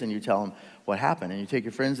grandkids and you tell them what happened. And you take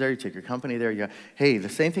your friends there, you take your company there. You go, hey, the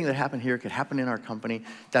same thing that happened here could happen in our company.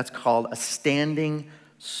 That's called a standing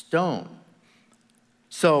stone.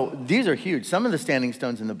 So these are huge. Some of the standing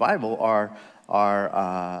stones in the Bible are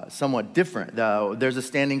somewhat different. There's a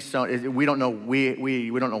standing stone. We don't know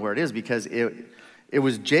where it is because it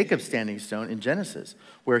was Jacob's standing stone in Genesis,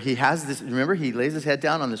 where he has this, remember, he lays his head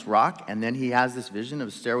down on this rock, and then he has this vision of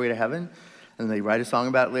a stairway to heaven, and they write a song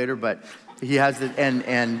about it later, but he has this,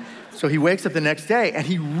 and so he wakes up the next day, and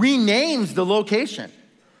he renames the location.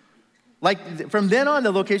 Like, from then on,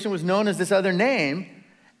 the location was known as this other name,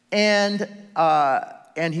 and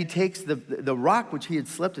he takes the rock which he had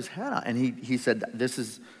slept his head on, and he said, this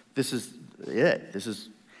is it,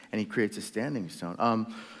 and he creates a standing stone.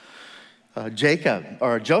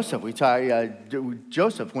 Joseph,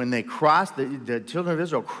 Joseph, when they crossed, the children of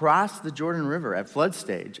Israel crossed the Jordan River at flood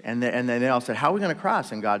stage, and then they all said, how are we going to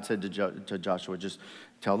cross? And God said to Joshua, just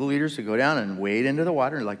tell the leaders to go down and wade into the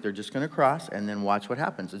water like they're just going to cross, and then watch what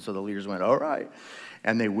happens. And so the leaders went, all right.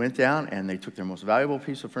 And they went down, and they took their most valuable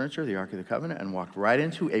piece of furniture, the Ark of the Covenant, and walked right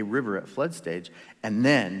into a river at flood stage, and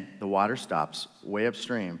then the water stops way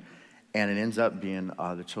upstream. And it ends up being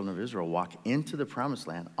the children of Israel walk into the promised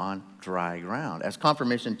land on dry ground as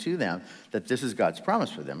confirmation to them that this is God's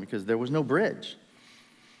promise for them, because there was no bridge.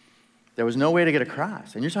 There was no way to get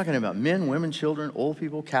across. And you're talking about men, women, children, old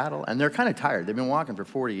people, cattle, and they're kind of tired. They've been walking for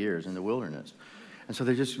 40 years in the wilderness. And so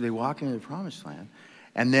they walk into the promised land.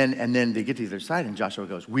 And then they get to the other side, and Joshua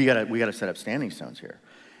goes, we gotta set up standing stones here.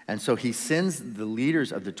 And so he sends the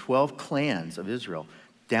leaders of the 12 clans of Israel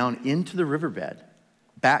down into the riverbed,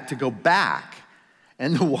 to go back,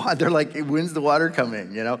 and they're like, when's the water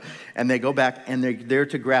coming, And they go back, and they're there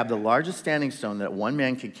to grab the largest standing stone that one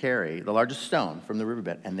man could carry, the largest stone from the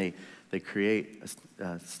riverbed, and they create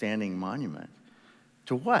a standing monument.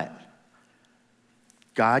 To what?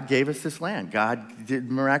 God gave us this land. God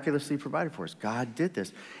did miraculously provided for us. God did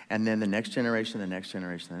this. And then the next generation, the next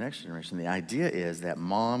generation, the next generation. The idea is that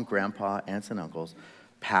mom, grandpa, aunts, and uncles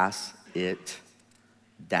pass it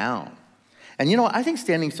down. And I think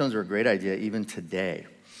standing stones are a great idea even today.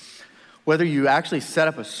 Whether you actually set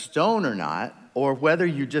up a stone or not, or whether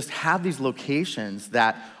you just have these locations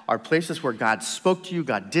that are places where God spoke to you,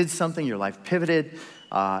 God did something, your life pivoted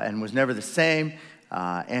and was never the same,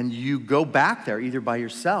 and you go back there either by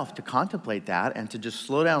yourself to contemplate that and to just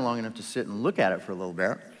slow down long enough to sit and look at it for a little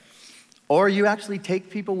bit, or you actually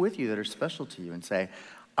take people with you that are special to you and say,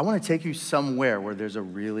 I want to take you somewhere where there's a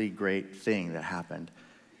really great thing that happened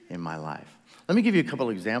in my life. Let me give you a couple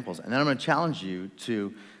of examples, and then I'm going to challenge you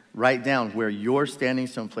to write down where your standing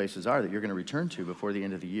stone places are that you're going to return to before the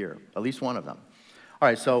end of the year, at least one of them. All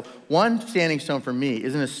right, so one standing stone for me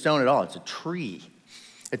isn't a stone at all. It's a tree.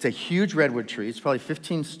 It's a huge redwood tree. It's probably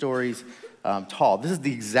 15 stories tall. This is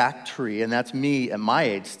the exact tree, and that's me at my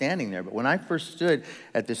age standing there. But when I first stood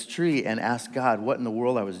at this tree and asked God what in the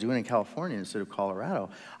world I was doing in California instead of Colorado,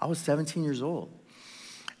 I was 17 years old.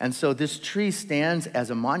 And so this tree stands as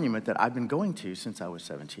a monument that I've been going to since I was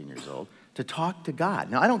 17 years old to talk to God.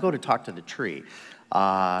 Now, I don't go to talk to the tree.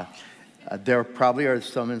 There probably are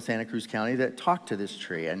some in Santa Cruz County that talk to this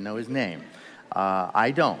tree and know his name.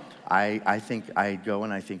 I don't. I think I go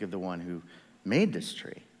and I think of the one who made this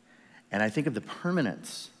tree. And I think of the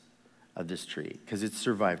permanence of this tree, because it's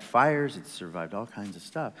survived fires, it's survived all kinds of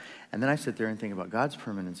stuff. And then I sit there and think about God's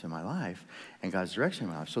permanence in my life and God's direction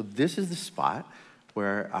in my life. So this is the spot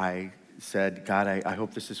where I said, God, I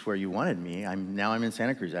hope this is where you wanted me. Now I'm in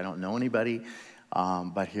Santa Cruz. I don't know anybody,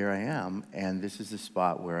 but here I am. And this is the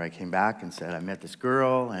spot where I came back and said, I met this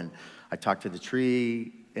girl, and I talked to the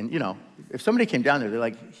tree. And, if somebody came down there, they're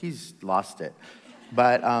like, he's lost it.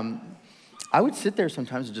 But I would sit there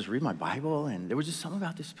sometimes and just read my Bible, and there was just something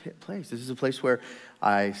about this place. This is a place where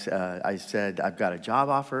I said, I've got a job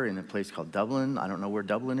offer in a place called Dublin. I don't know where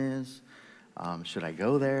Dublin is. Should I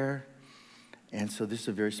go there? And so this is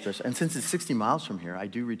a very special, and since it's 60 miles from here, I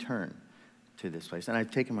do return to this place. And I've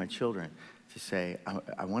taken my children to say,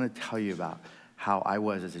 I want to tell you about how I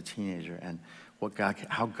was as a teenager and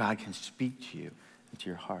how God can speak to you into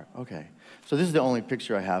your heart. Okay, so this is the only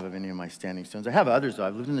picture I have of any of my standing stones. I have others, though.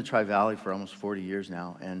 I've lived in the Tri-Valley for almost 40 years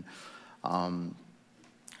now, and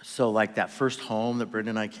So like that first home that Brenda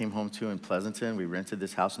and I came home to in Pleasanton, we rented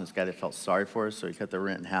this house from this guy that felt sorry for us, so he cut the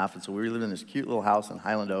rent in half. And so we lived in this cute little house in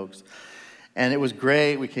Highland Oaks. And it was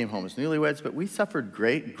great. We came home as newlyweds, but we suffered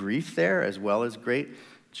great grief there as well as great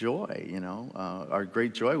joy, Our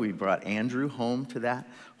great joy, we brought Andrew home to that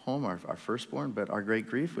home, our firstborn, but our great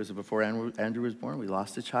grief was before Andrew was born. We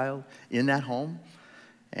lost a child in that home.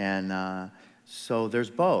 And so there's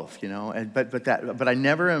both, but I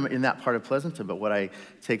never am in that part of Pleasanton, but what I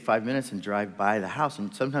take 5 minutes and drive by the house,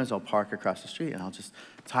 and sometimes I'll park across the street and I'll just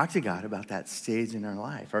talk to God about that stage in our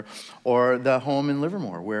life, or the home in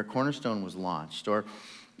Livermore where Cornerstone was launched, or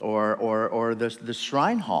the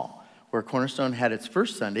Shrine Hall where Cornerstone had its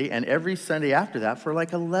first Sunday, and every Sunday after that for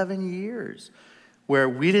like 11 years, where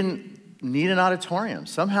we didn't need an auditorium.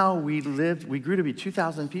 Somehow we grew to be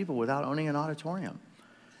 2,000 people without owning an auditorium.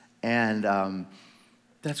 And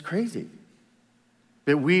that's crazy.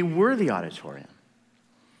 But we were the auditorium.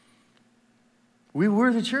 We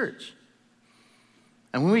were the church.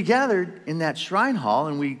 And when we gathered in that Shrine Hall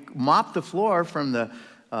and we mopped the floor from the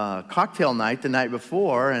cocktail night the night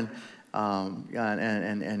before, and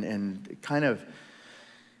kind of,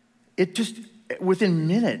 it just, within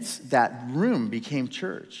minutes, that room became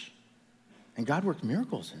church. And God worked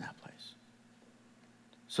miracles in that place.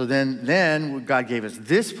 So then God gave us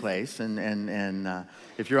this place, and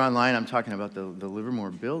if you're online, I'm talking about the Livermore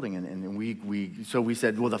building, and we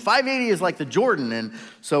said, well, the 580 is like the Jordan, and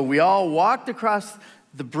so we all walked across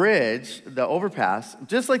the bridge, the overpass,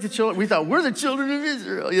 just like the children. We thought, we're the children of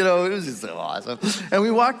Israel. It was just so awesome. And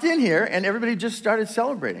we walked in here, and everybody just started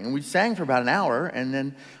celebrating. And we sang for about an hour, and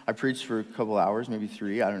then I preached for a couple hours, maybe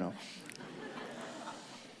 3, I don't know.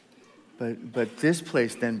 But this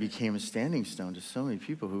place then became a standing stone to so many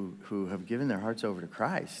people who have given their hearts over to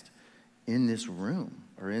Christ in this room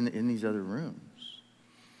or in these other rooms.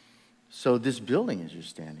 So this building is your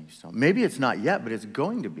standing stone. Maybe it's not yet, but it's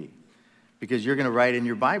going to be. Because you're going to write in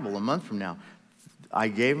your Bible a month from now, I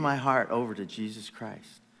gave my heart over to Jesus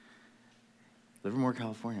Christ. Livermore,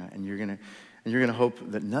 California. And you're going to hope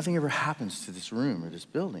that nothing ever happens to this room or this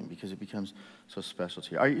building because it becomes so special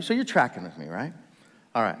to you. So you're tracking with me, right?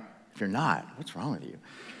 All right. If you're not, what's wrong with you?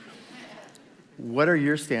 What are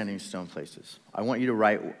your standing stone places? I want you to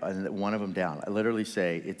write one of them down. I literally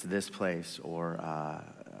say, it's this place, or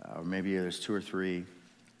maybe there's 2 or 3.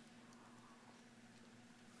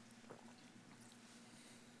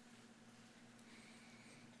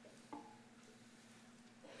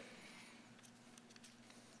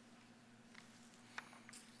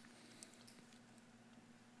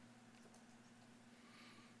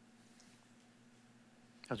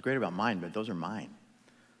 That's great about mine, but those are mine.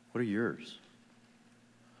 What are yours?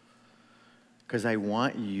 Because I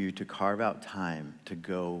want you to carve out time to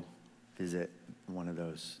go visit one of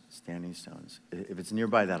those standing stones. If it's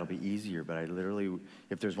nearby, that'll be easier, but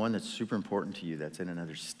if there's one that's super important to you that's in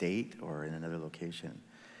another state or in another location,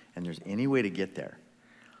 and there's any way to get there,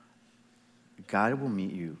 God will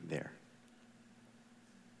meet you there.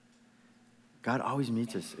 God always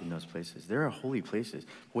meets us in those places. There are holy places.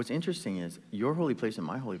 What's interesting is your holy place and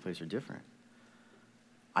my holy place are different.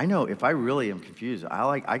 I know if I really am confused,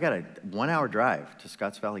 I got a 1-hour drive to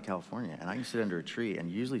Scotts Valley, California, and I can sit under a tree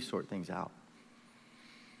and usually sort things out.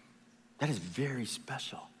 That is very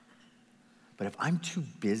special. But if I'm too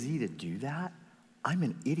busy to do that, I'm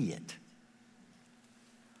an idiot.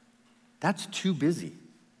 That's too busy.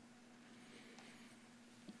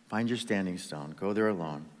 Find your standing stone. Go there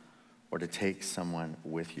alone. Or to take someone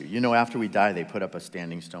with you. After we die, they put up a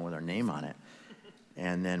standing stone with our name on it.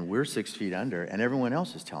 And then we're 6 feet under, and everyone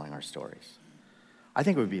else is telling our stories. I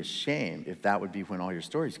think it would be a shame if that would be when all your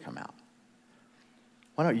stories come out.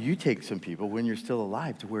 Why don't you take some people when you're still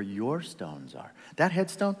alive to where your stones are? That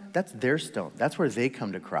headstone, that's their stone. That's where they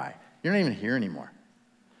come to cry. You're not even here anymore.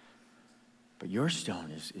 But your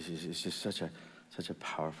stone is just such a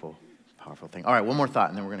powerful, powerful thing. All right, one more thought,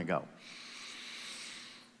 and then we're going to go.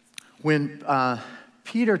 When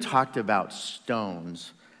Peter talked about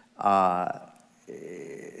stones,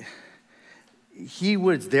 he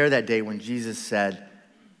was there that day when Jesus said,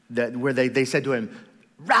 where they said to him,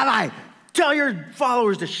 Rabbi, tell your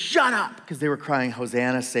followers to shut up, because they were crying,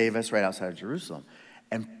 Hosanna, save us, right outside of Jerusalem.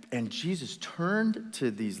 And Jesus turned to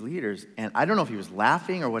these leaders, and I don't know if he was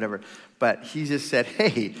laughing or whatever, but he just said,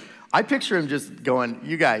 hey, I picture him just going,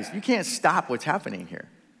 you guys, you can't stop what's happening here.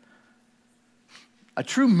 A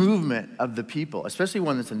true movement of the people, especially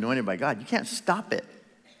one that's anointed by God, you can't stop it.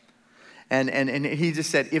 And he just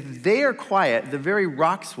said, if they are quiet, the very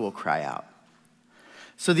rocks will cry out.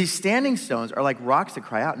 So these standing stones are like rocks that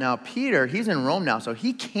cry out. Now, Peter, he's in Rome now, so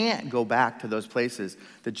he can't go back to those places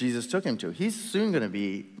that Jesus took him to. He's soon going to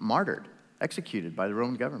be martyred, executed by the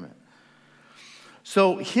Roman government.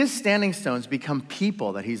 So his standing stones become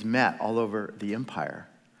people that he's met all over the empire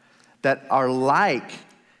that are like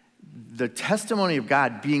the testimony of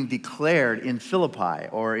God being declared in Philippi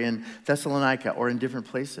or in Thessalonica or in different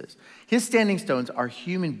places. His standing stones are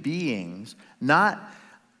human beings, not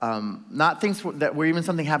things that where even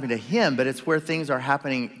something happened to him, but it's where things are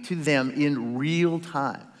happening to them in real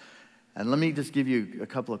time. And let me just give you a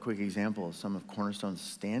couple of quick examples of some of Cornerstone's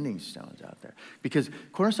standing stones out there. Because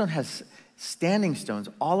Cornerstone has standing stones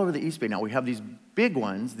all over the East Bay. Now, we have these big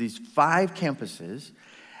ones, these 5 campuses,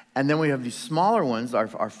 and then we have these smaller ones, our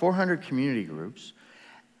 400 community groups.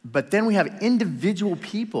 But then we have individual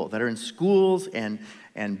people that are in schools and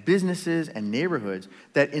businesses and neighborhoods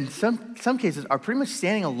that in some cases are pretty much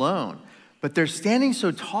standing alone. But they're standing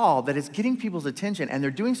so tall that it's getting people's attention, and they're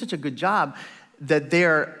doing such a good job that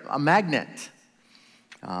they're a magnet.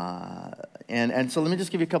 And so let me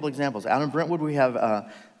just give you a couple examples. Out in Brentwood, we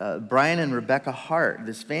have Brian and Rebecca Hart,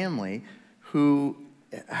 this family who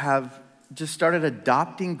have just started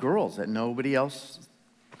adopting girls that nobody else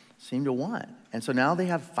seemed to want. And so now they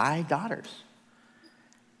have 5 daughters.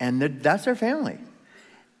 And that's their family.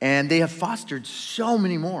 And they have fostered so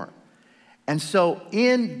many more. And so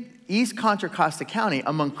in East Contra Costa County,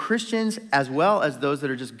 among Christians as well as those that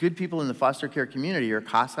are just good people in the foster care community or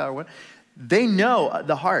CASA or what, they know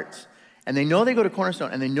the Harts. And they know they go to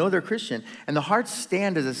Cornerstone, and they know they're Christian. And the Harts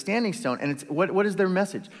stand as a standing stone. And it's what is their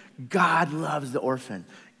message? God loves the orphan.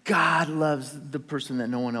 God loves the person that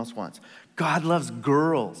no one else wants. God loves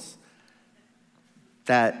girls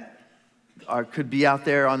that could be out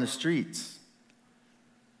there on the streets.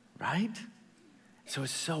 Right? So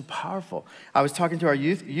it's so powerful. I was talking to our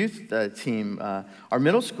youth team, our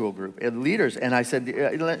middle school group, leaders, and I said,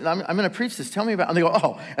 I'm going to preach this. Tell me about it. And they go,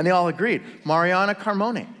 oh, and they all agreed. Mariana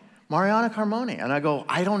Carmone. And I go,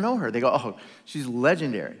 I don't know her. They go, oh, she's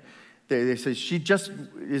legendary. They say she's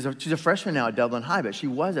a freshman now at Dublin High, but she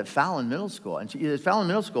was at Fallon Middle School. And at Fallon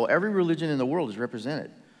Middle School, every religion in the world is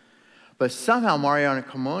represented. But somehow Mariana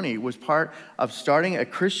Carmone was part of starting a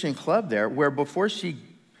Christian club there where before she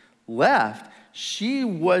left, she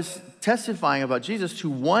was testifying about Jesus to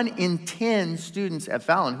 1 in 10 students at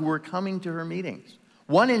Fallon who were coming to her meetings.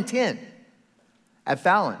 1 in 10 at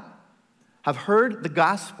Fallon have heard the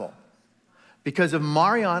gospel because of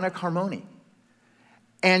Mariana Carmone.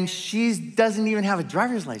 And she doesn't even have a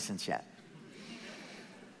driver's license yet.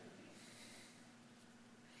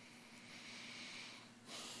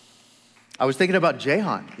 I was thinking about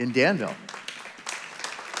Jehan in Danville.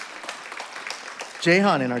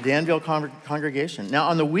 Jehan in our Danville congregation. Now,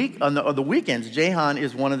 on the weekends, Jehan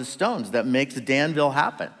is one of the stones that makes Danville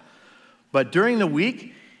happen. But during the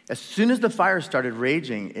week, as soon as the fire started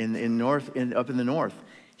raging up in the north,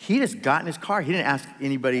 he just got in his car. He didn't ask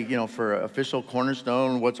anybody, for official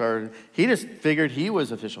Cornerstone. He just figured he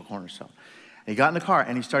was official Cornerstone. And he got in the car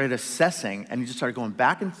and he started assessing, and he just started going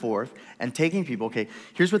back and forth and taking people. Okay,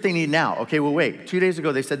 here's what they need now. Okay, well, wait. 2 days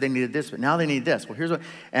ago they said they needed this, but now they need this. Well, here's what.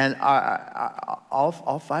 And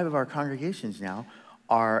all 5 of our congregations now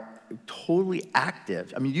are totally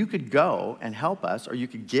active. I mean, you could go and help us, or you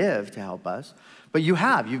could give to help us, but you've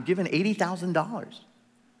given $80,000.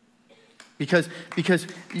 Because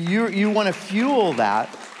you want to fuel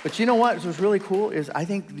that. But you know what? What's really cool is I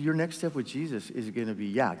think your next step with Jesus is going to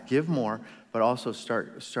be, give more, but also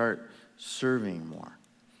start serving more.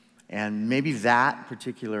 And maybe that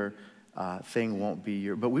particular thing won't be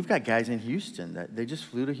but we've got guys in Houston that they just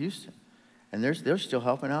flew to Houston. And they're still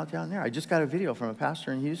helping out down there. I just got a video from a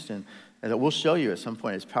pastor in Houston that we'll show you at some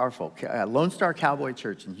point. It's powerful. Lone Star Cowboy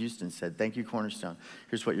Church in Houston said, thank you, Cornerstone.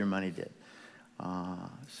 Here's what your money did.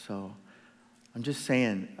 So I'm just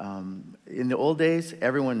saying, in the old days,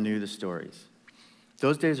 everyone knew the stories.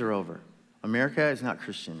 Those days are over. America is not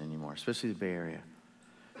Christian anymore, especially the Bay Area.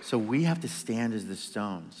 So we have to stand as the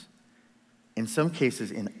stones, in some cases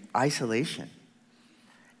in isolation.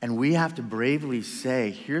 And we have to bravely say,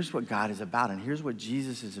 here's what God is about, and here's what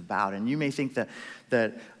Jesus is about. And you may think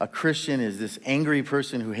that a Christian is this angry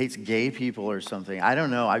person who hates gay people or something. I don't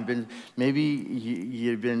know. Maybe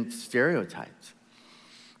you've been stereotyped.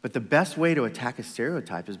 But the best way to attack a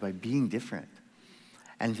stereotype is by being different.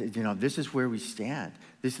 And, this is where we stand.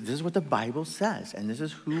 This is what the Bible says, and this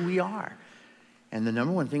is who we are. And the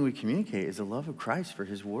number one thing we communicate is the love of Christ for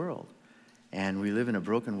his world. And we live in a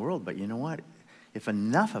broken world, but you know what? If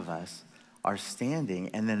enough of us are standing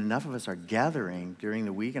and then enough of us are gathering during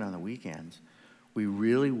the week and on the weekends, we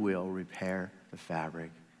really will repair the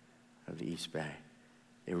fabric of the East Bay.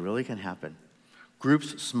 It really can happen.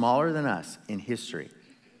 Groups smaller than us in history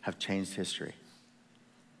have changed history.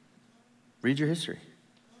 Read your history.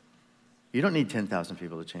 You don't need 10,000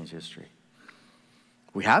 people to change history.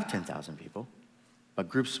 We have 10,000 people, but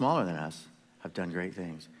groups smaller than us have done great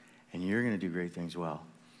things. And you're going to do great things well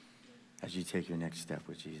as you take your next step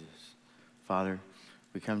with Jesus. Father,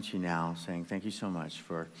 we come to you now saying thank you so much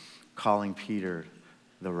for calling Peter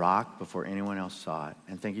the rock before anyone else saw it.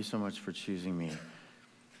 And thank you so much for choosing me.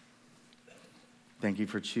 Thank you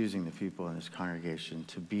for choosing the people in this congregation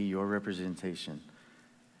to be your representation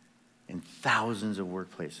in thousands of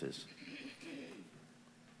workplaces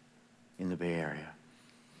in the Bay Area.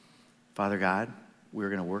 Father God, we're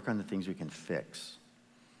going to work on the things we can fix.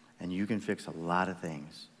 And you can fix a lot of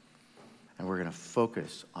things. And we're going to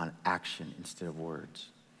focus on action instead of words.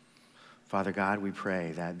 Father God, we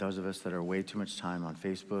pray that those of us that are way too much time on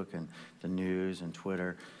Facebook and the news and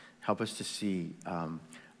Twitter, help us to see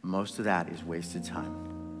most of that is wasted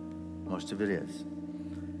time. Most of it is.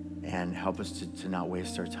 And help us to not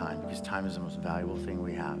waste our time, because time is the most valuable thing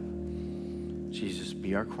we have. Jesus,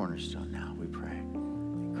 be our cornerstone now, we pray.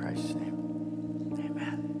 In Christ's name,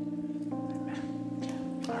 amen.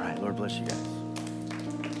 Amen. All right, Lord bless you guys.